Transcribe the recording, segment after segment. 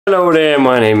Hello there,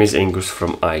 my name is Ingus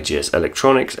from IGS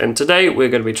Electronics, and today we're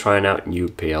going to be trying out new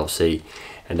PLC.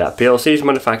 And that PLC is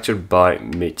manufactured by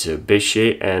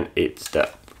Mitsubishi, and it's the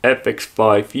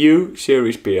FX5U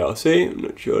series PLC. I'm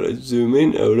not sure, let's zoom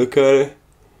in, have a look at it.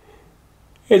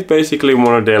 It's basically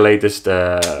one of their latest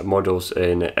models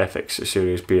in FX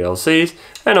series PLCs,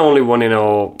 and only one in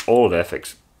all the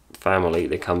FX family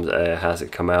that has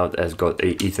come out has got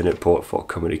a Ethernet port for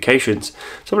communications.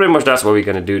 So pretty much that's what we're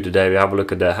going to do today. We have a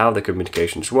look at how the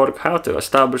communications work, how to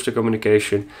establish the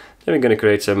communication. Then we're going to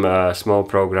create some small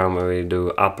program where we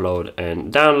do upload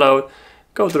and download,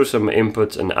 go through some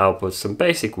inputs and outputs, some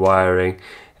basic wiring,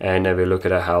 and then we look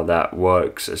at how that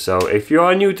works. So if you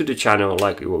are new to the channel,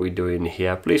 like what we're doing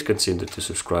here, please consider to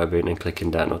subscribing and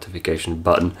clicking that notification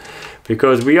button,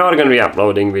 because we are going to be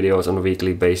uploading videos on a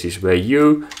weekly basis where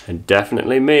you, and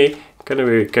definitely me,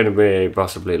 can be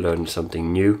possibly learn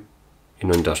something new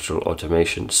in industrial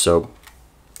automation. So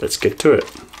let's get to it.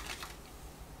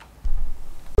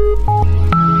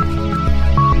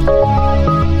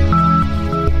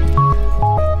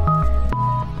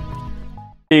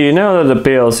 Now that the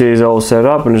PLC is all set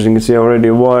up, and as you can see, I already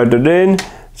wired it in,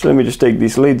 so let me just take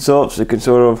these lids off so you can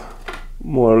sort of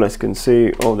more or less can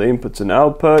see all the inputs and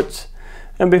outputs.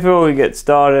 And before we get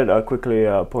started, I'll quickly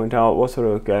point out what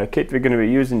sort of kit we're going to be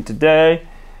using today.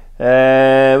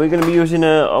 We're going to be using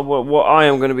what I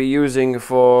am going to be using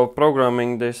for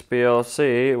programming this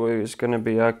PLC, which is going to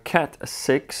be a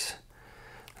Cat6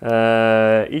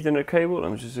 Ethernet cable.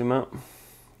 Let me just zoom out.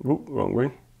 Ooh, wrong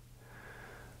way.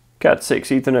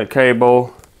 Cat6 Ethernet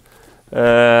cable,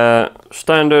 not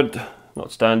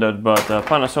standard, but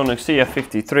Panasonic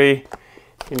CF53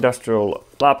 industrial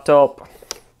laptop.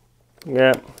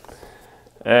 Yeah,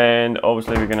 and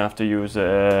obviously we're gonna have to use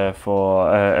for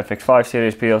FX5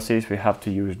 series PLCs. We have to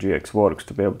use GX Works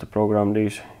to be able to program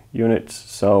these units.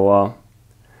 So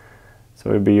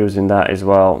we'll be using that as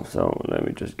well. So let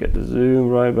me just get the zoom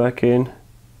right back in.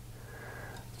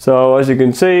 So as you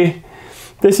can see,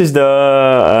 this is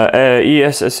the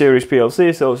ES series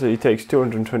PLC, so it takes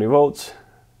 220 volts,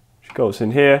 which goes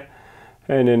in here,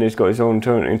 and then it's got its own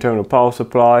internal power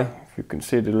supply. If you can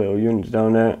see the little units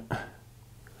down there,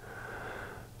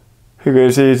 you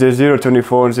can see it's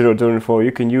 024 and 024.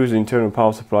 You can use the internal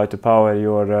power supply to power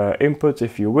your inputs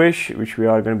if you wish, which we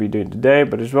are going to be doing today,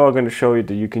 but as well I'm going to show you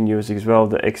that you can use as well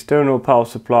the external power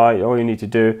supply. All you need to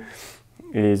do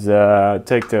is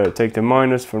take the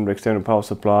minus from the external power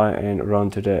supply and run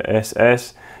to the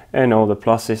SS, and all the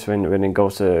pluses when it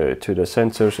goes to the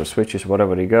sensors or switches,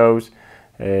 whatever it goes,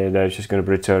 that's just going to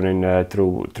be returning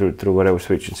through whatever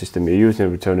switching system you're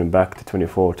using, returning back to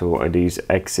 24 to these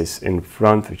X's in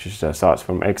front, which is, starts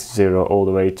from X0 all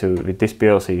the way to, with this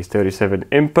PLC is 37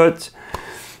 inputs.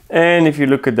 And if you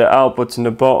look at the outputs in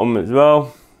the bottom as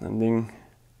well, and then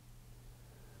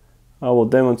I will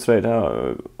demonstrate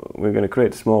how we're going to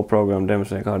create a small program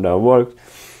demonstrating how that works.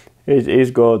 It's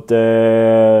got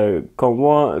COM1,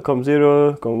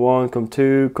 COM0, COM1,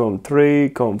 COM2,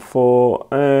 COM3, COM4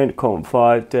 and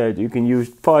COM5. That you can use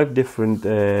 5 different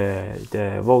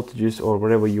voltages or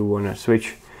whatever you want to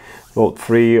switch, volt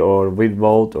free or with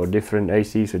volt or different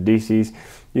ACs or DCs.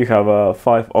 You have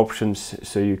 5 options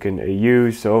so you can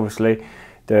use. So obviously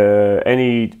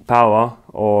any power,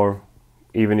 or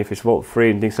even if it's volt free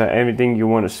and things like anything you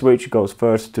want to switch, goes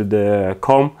first to the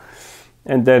COM,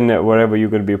 and then wherever you're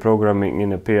going to be programming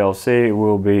in a PLC,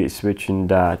 we'll be switching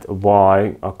that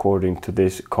Y according to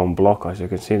this COM block. As you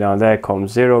can see down there,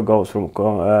 COM0 goes from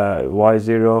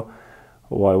Y0,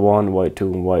 Y1, Y2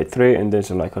 and Y3, and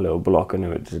there's like a little block and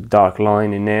there's a dark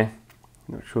line in there.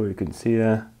 Not sure you can see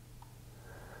that,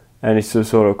 and it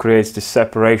sort of creates this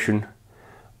separation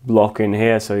block in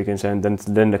here, so you can say, and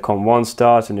then the COM1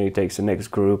 starts, and then it takes the next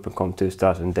group, and COM2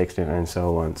 starts and takes it, and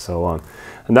so on and so on.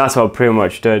 And that's how pretty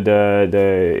much the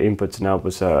inputs and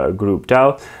outputs are grouped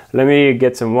out. Let me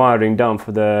get some wiring done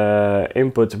for the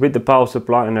inputs with the power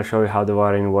supply, and I'll show you how the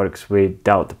wiring works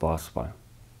without the power supply.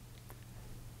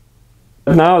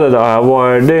 Now that I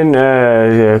wired in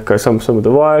some of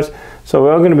the wires, so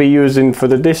we're going to be using for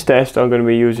this test, I'm going to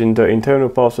be using the internal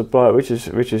power supply, which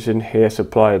is in here,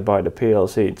 supplied by the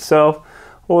PLC itself.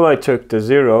 All I took the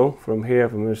 0 from here,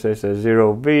 from this says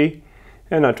 0V,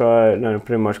 and I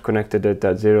pretty much connected it,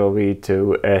 that 0V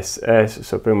to SS.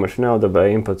 So pretty much now the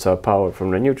inputs are powered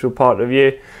from the neutral part of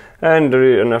you, and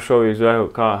I'll show you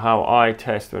how I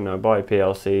test when I buy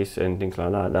PLCs and things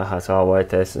like that. That's how I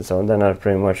test, and so on. Then I'm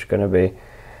pretty much going to be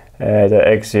the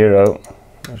X0,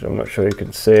 which I'm not sure you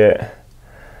can see it.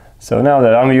 So now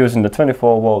that I'm using the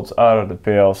 24 volts out of the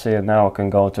PLC, and now I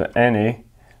can go to any,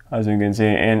 as you can see,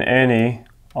 in any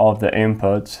of the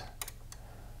inputs,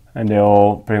 and they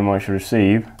all pretty much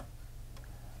receive,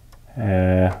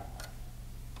 as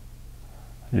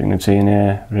you can see in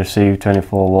here, receive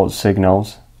 24-volt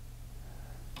signals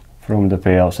from the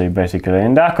PLC basically,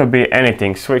 and that could be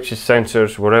anything, switches,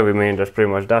 sensors, whatever you mean.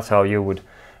 That's how you would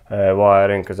wire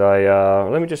in. Because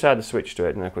let me just add the switch to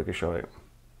it and I'll quickly show you.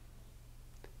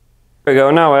 There we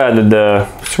go. Now I added the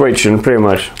switch, and pretty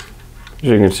much, as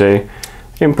you can see,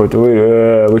 input,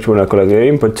 which one I click,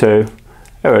 input 2,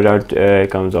 it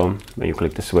comes on when you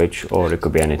click the switch, or it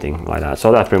could be anything like that.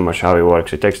 So that's pretty much how it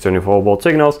works. It takes 24-volt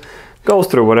signals, goes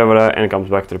through whatever, and comes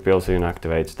back to the PLC and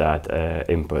activates that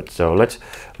input. So let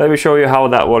me show you how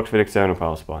that works with external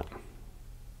power supply.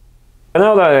 And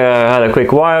now that I had a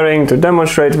quick wiring to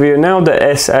demonstrate for you, now the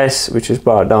SS, which is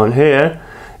part down here,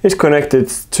 is connected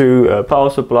to power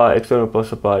supply, external power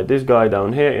supply, this guy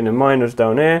down here, in the minus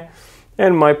down here,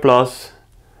 and my plus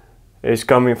is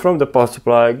coming from the power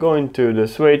supply, going to the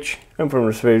switch, and from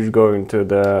the switch going to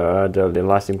the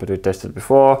last input we tested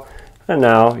before. And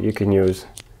now you can use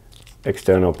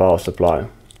external power supply,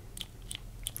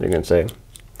 you can see.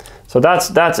 So that's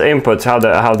inputs, how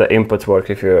the inputs work.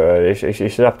 If you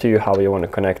it's up to you how you want to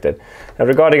connect it. And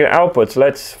regarding the outputs,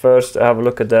 let's first have a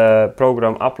look at the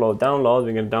program upload download.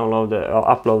 We can download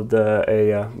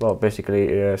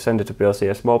basically send it to PLC,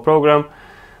 a small program,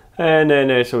 and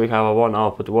then so we have a one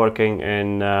output working,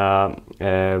 and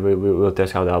we'll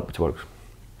test how the output works.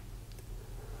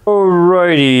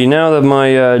 Alrighty, now that my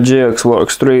GX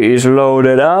Works 3 is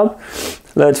loaded up,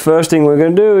 first thing we're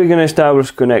going to do, we're going to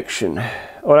establish connection.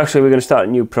 Or actually, we're going to start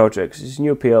a new project. This is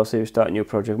new PLC, we start a new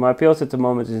project. My PLC at the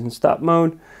moment is in start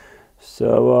mode.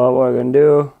 So what we're going to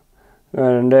do,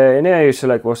 and in here you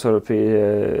select what sort of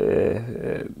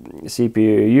CPU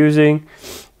you're using.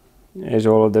 There's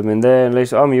all of them in there. At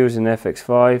least I'm using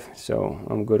FX5, so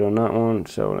I'm good on that one.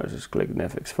 So let's just click on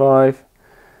FX5.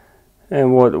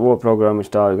 And what programming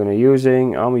style you're going to be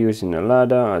using. I'm using a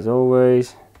ladder as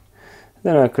always.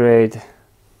 Then I create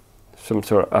some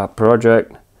sort of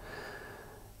project.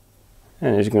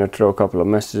 And it's going to throw a couple of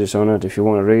messages on it. If you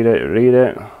want to read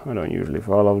it. I don't usually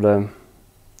follow them.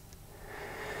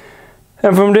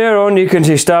 And from there on, you can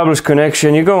establish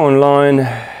connection. You go online.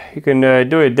 You can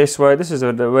do it this way. This is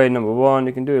the way number 1.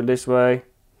 You can do it this way.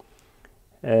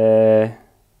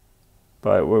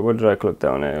 But what did I click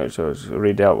down there? So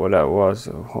read out what that was.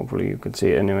 So hopefully you can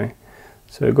see it anyway.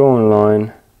 So go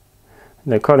online.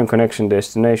 The current connection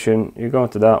destination. You go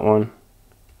to that one.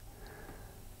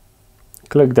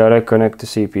 Click direct connect to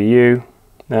CPU,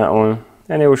 that one,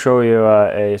 and it will show you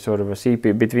a sort of a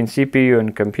CPU between CPU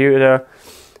and computer,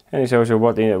 and it shows you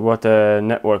what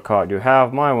network card you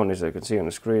have. My one, as you can see on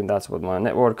the screen, that's what my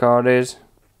network card is,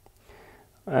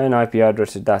 and IP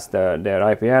address, that's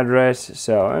their IP address.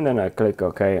 So, and then I click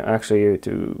OK. Actually,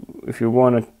 if you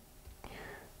want to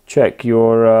check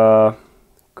your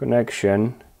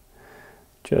connection,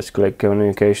 just click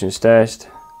communications test.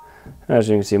 As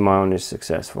you can see, my one is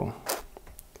successful.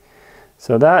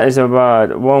 So that is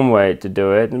about one way to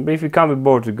do it. And if you can't be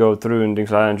bored to go through and things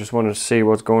like that and just want to see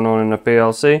what's going on in the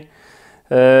PLC,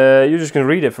 you're just going to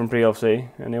read it from PLC,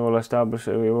 and it will establish,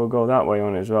 it will go that way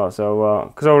on as well. So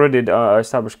because I already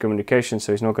established communication,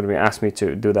 so it's not going to be asked me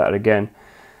to do that again.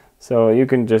 So you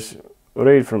can just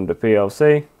read from the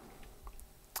PLC.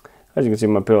 As you can see,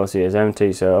 my PLC is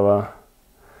empty, so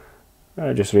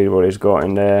I just read what it's got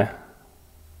in there.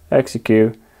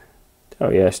 Execute. Oh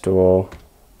yes to all.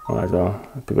 As well,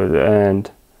 because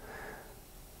and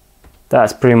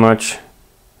that's pretty much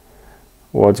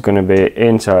what's going to be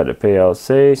inside the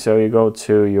PLC. So you go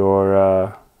to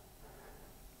your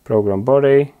program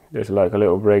body. There's like a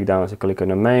little breakdown. So click on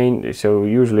the main. So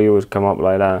usually it would come up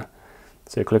like that.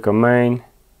 So click on main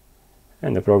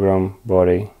and the program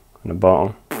body on the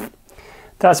bottom.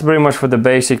 That's pretty much for the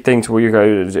basic things where you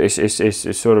guys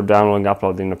is sort of downloading,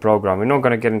 uploading the program. We're not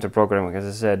going to get into programming, as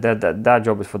I said. That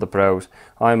job is for the pros.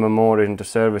 I'm more into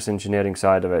service engineering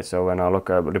side of it. So when I look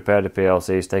at repair the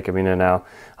PLCs, take them in and out,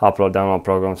 upload, download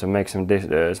programs, and make some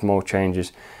small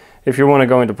changes. If you want to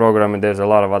go into programming, there's a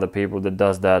lot of other people that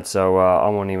does that. So I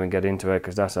won't even get into it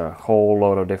because that's a whole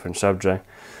lot of different subject.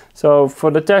 So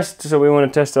for the test, so we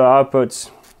want to test our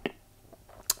outputs.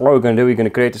 What we're going to do, we're going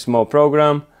to create a small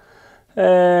program.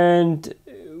 And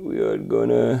we are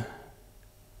gonna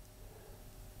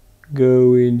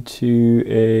go into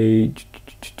a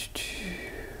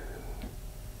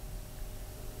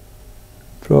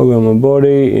program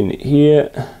body in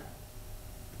here,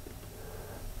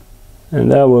 and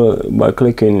that will, by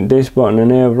clicking this button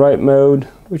in here, write mode,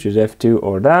 which is F2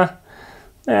 or that,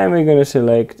 and we're gonna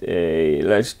select a,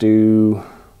 let's do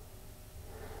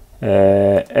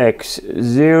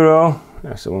X0,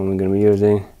 that's the one we're gonna be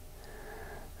using.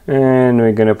 and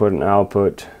we're gonna put an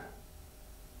output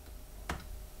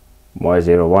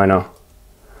Y0. Why not?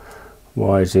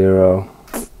 Y0.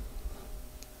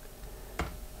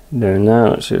 Doing that.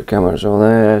 Let's see, the camera's all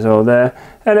there. It's all there.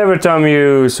 And every time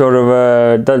you sort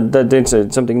of did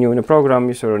something new in the program,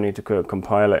 you sort of need to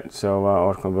compile it, so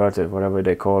or convert it, whatever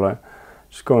they call it.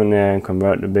 Just go in there and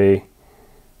convert to B,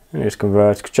 and it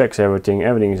converts, checks everything.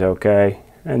 Everything is okay,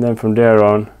 and then from there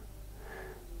on,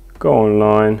 go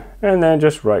online, and then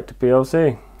just write to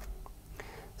PLC.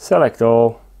 Select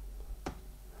all,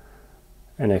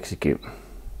 and execute.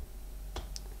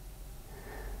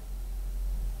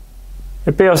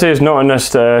 The PLC is not in a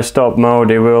stop mode.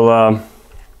 It will.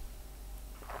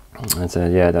 I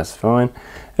said, yeah, that's fine.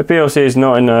 The PLC is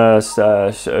not in a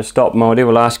stop mode. It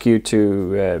will ask you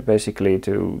to basically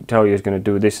to tell you it's going to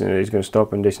do this and it's going to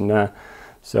stop and this and that.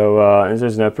 So it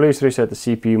says now, please reset the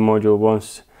CPU module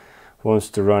wants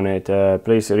to run it.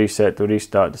 Please reset to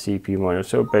restart the CPU module.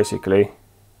 So basically,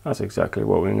 that's exactly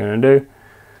what we're going to do.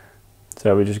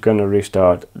 So we're just going to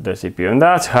restart the CPU, and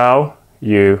that's how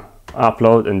you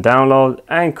upload and download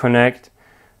and connect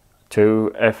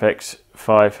to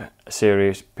FX5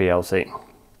 series PLC.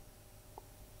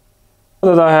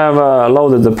 Now that I have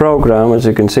loaded the program, as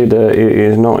you can see, it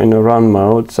is not in a run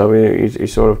mode, so he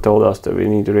sort of told us that we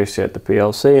need to reset the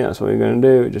PLC. That's what we're going to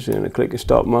do. We're just going to click in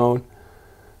stop mode,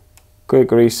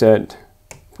 quick reset,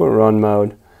 put run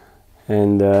mode,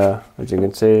 and as you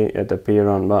can see, the P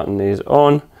run button is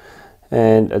on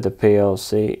and the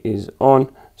PLC is on.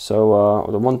 So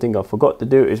the one thing I forgot to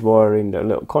do is wire in the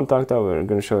little contactor. We're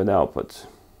going to show you the outputs.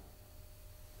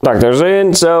 Contactors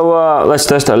in, so let's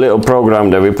test a little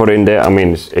program that we put in there. I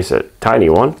mean, it's a tiny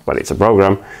one, but it's a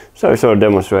program. So it's sort of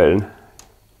demonstrating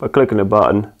by clicking the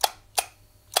button.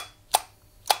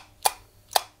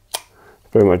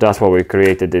 Pretty much that's what we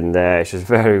created in there. It's just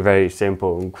very, very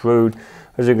simple and crude.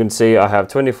 As you can see, I have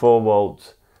 24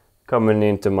 volts coming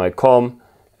into my COM,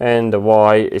 and the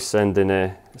Y is sending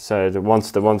a. So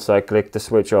once I click the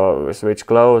switch or switch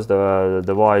close, the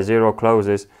Y0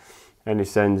 closes, and it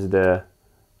sends the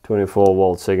 24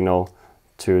 volt signal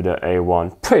to the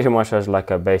A1, pretty much as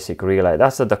like a basic relay.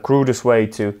 That's the crudest way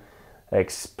to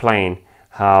explain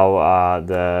how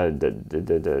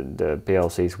the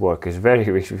PLCs work. It's very,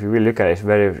 if you really look at it, it's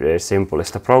very, very simple.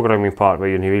 It's the programming part where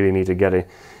you really need to get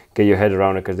your head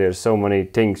around it, because there's so many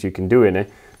things you can do in it.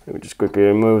 Let me just quickly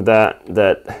remove that.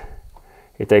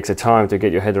 It takes a time to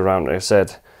get your head around. Like I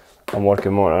said, I'm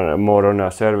working more on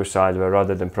a service side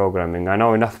rather than programming. I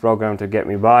know enough program to get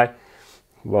me by,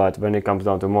 but when it comes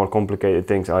down to more complicated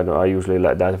things, I usually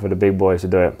let that for the big boys to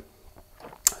do it.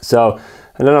 So,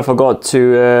 and then I forgot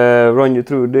to run you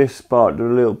through this part, the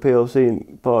little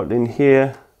PLC part in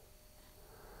here.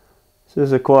 So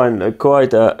this is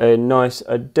quite a nice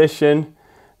addition.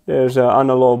 There's an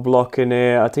analog block in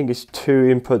here. I think it's 2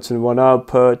 inputs and 1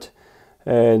 output.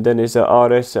 And then it's a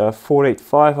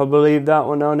RS485, I believe, that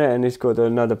one on it, and it's got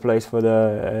another place for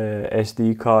the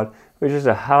SD card, which is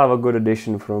a hell of a good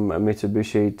addition from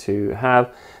Mitsubishi to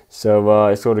have. So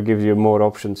it sort of gives you more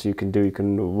options you can do. You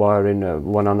can wire in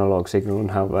 1 analog signal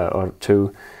and have or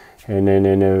 2, and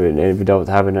then without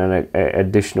having an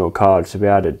additional card to be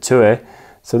added to it.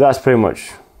 So that's pretty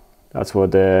much. That's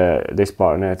what this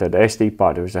part in there, the SD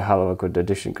part, was a hell of a good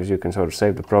addition, because you can sort of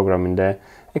save the program in there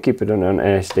and keep it on an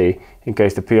SD in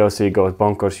case the PLC goes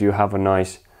bonkers. You have a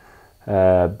nice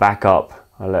backup,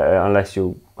 unless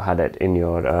you had it in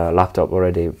your laptop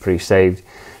already pre-saved.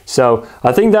 So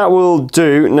I think that will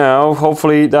do now.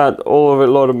 Hopefully that all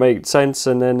of it made sense,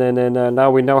 and then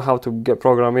now we know how to get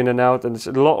program in and out, and it's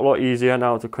a lot easier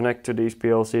now to connect to these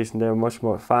PLCs, and they're much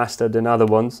more faster than other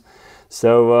ones.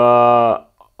 So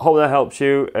hope that helps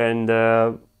you, and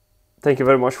thank you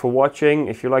very much for watching.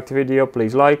 If you liked the video,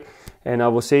 please like, and I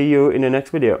will see you in the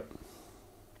next video.